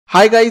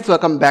Hi guys,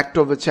 welcome back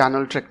to our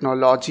channel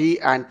Tricknology,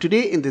 and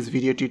today in this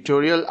video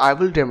tutorial I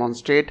will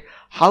demonstrate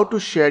how to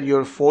share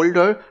your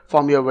folder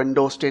from your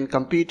Windows 10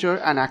 computer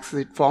and access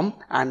it from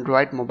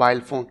Android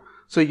mobile phone.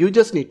 So you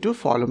just need to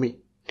follow me.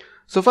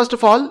 So first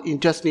of all, you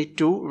just need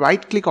to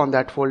right click on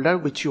that folder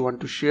which you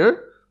want to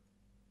share,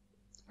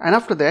 and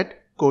after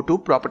that go to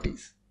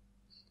properties,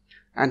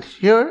 and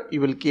here you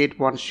will get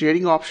one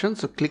sharing option.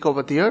 So click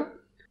over there.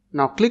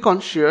 Now click on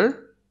share,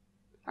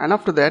 and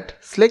after that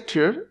select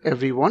here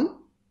everyone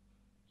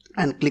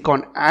and click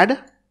on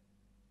add,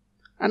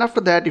 and after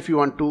that if you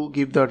want to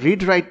give the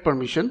read write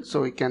permission,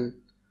 so you can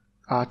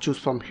choose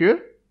from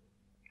here.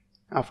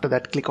 After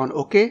that click on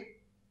OK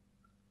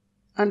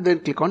and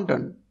then click on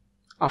done.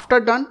 After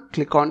done,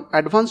 click on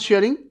advanced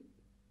sharing,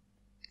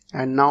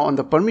 and now on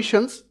the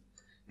permissions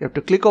you have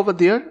to click over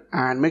there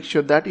and make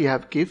sure that you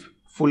have give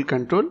full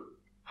control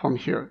from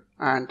here,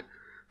 and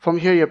from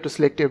here you have to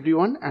select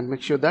everyone and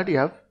make sure that you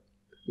have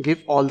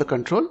give all the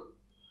control,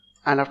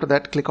 and after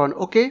that click on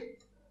OK.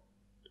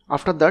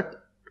 After that,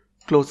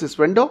 close this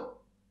window.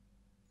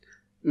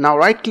 Now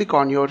right click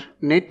on your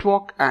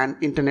network and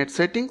internet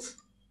settings.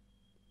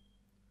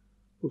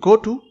 Go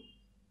to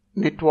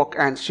network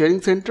and sharing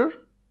center.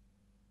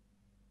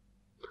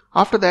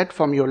 After that,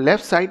 from your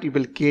left side you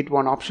will get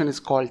one option is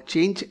called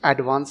change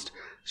advanced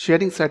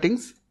sharing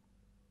settings.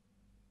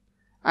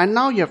 And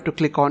now you have to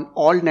click on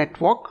all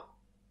network.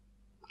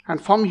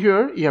 And from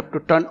here you have to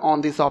turn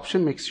on this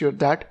option. Make sure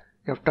that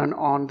you have turned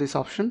on this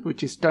option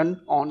which is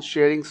turn on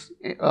sharing,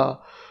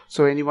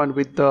 so anyone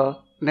with the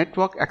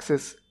network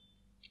access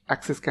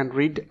can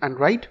read and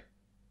write.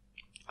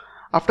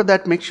 After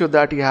that, make sure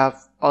that you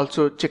have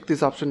also checked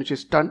this option which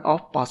is turn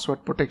off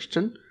password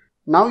protection.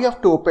 Now you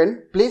have to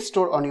open Play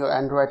Store on your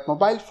Android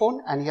mobile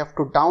phone, and you have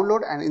to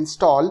download and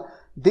install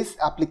this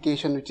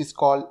application which is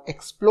called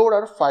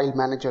Explorer File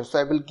Manager. So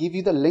I will give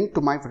you the link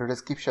to my video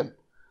description.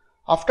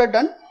 After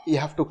done, you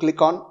have to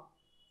click on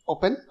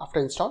open after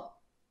install,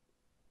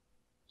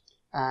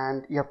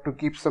 and you have to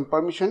give some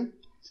permission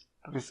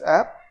to this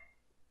app,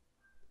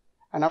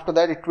 and after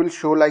that it will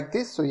show like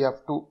this. So you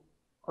have to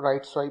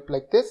right swipe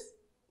like this,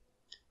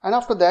 and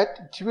after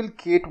that you will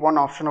get one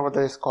option over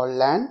there is called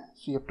LAN.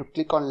 So you have to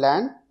click on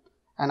LAN,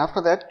 and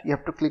after that you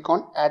have to click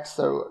on add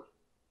server.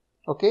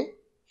 Okay,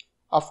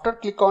 after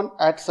click on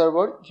add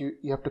server, you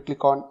have to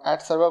click on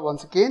add server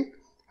once again,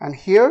 and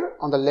here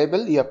on the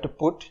label you have to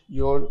put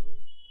your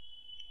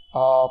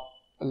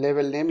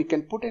label name. You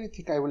can put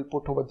anything. I will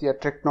put over there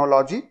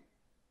Tricknology.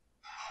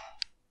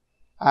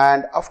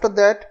 And after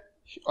that,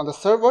 on the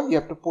server you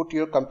have to put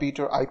your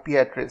computer IP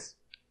address.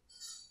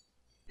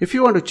 If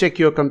you want to check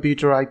your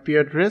computer IP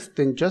address,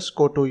 then just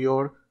go to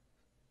your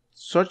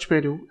search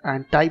menu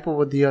and type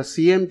over there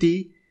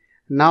CMD.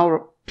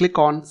 Now click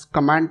on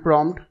command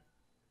prompt,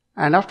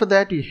 and after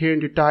that you here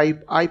to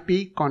type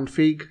IP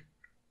config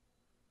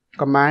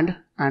command,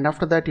 and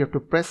after that you have to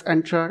press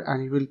enter,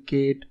 and you will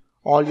get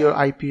all your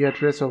IP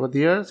address over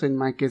there. So in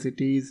my case it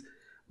is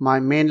my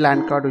main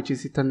LAN card which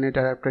is Ethernet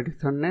adapted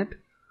Ethernet,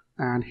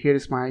 and here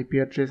is my IP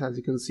address. As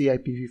you can see,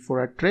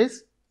 IPv4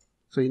 address.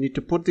 So you need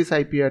to put this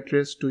IP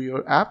address to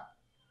your app.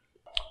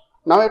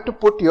 Now you have to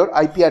put your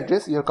IP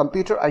address, your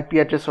computer IP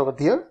address over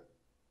there.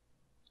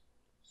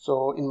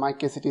 So in my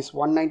case it is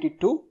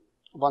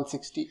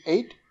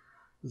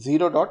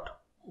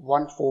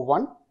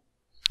 192.168.0.141,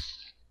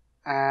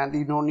 and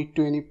you don't need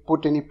to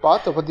put any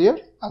path over there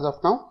as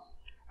of now.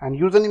 And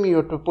username, you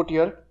have to put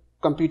your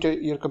computer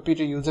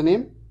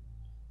username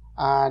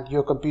and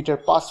your computer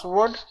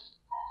password.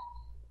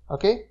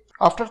 Okay,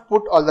 after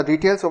put all the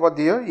details over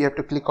there, you have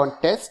to click on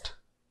test,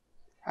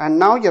 and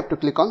now you have to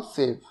click on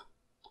save.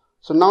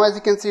 So now as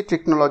you can see,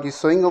 Tricknology is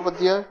showing over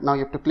there. Now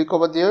you have to click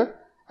over there,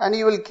 and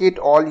you will get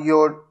all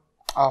your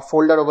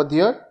folder over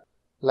there.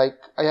 Like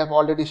I have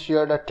already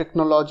shared a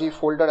Tricknology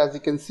folder, as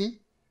you can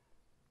see.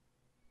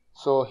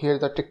 So here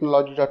is the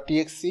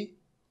Tricknology.txt.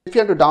 If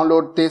you have to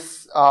download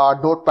this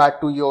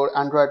notepad to your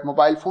Android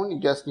mobile phone, you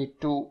just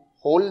need to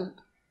hold.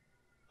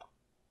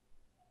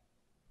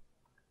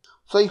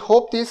 So I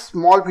hope this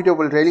small video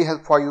will really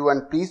help for you,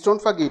 and please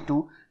don't forget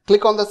to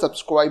click on the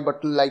subscribe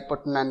button, like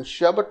button and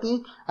share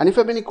button, and if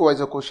you have any queries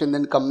or question,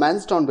 then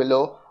comments down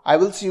below. I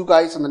will see you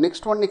guys on the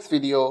next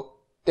video.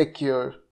 Take care.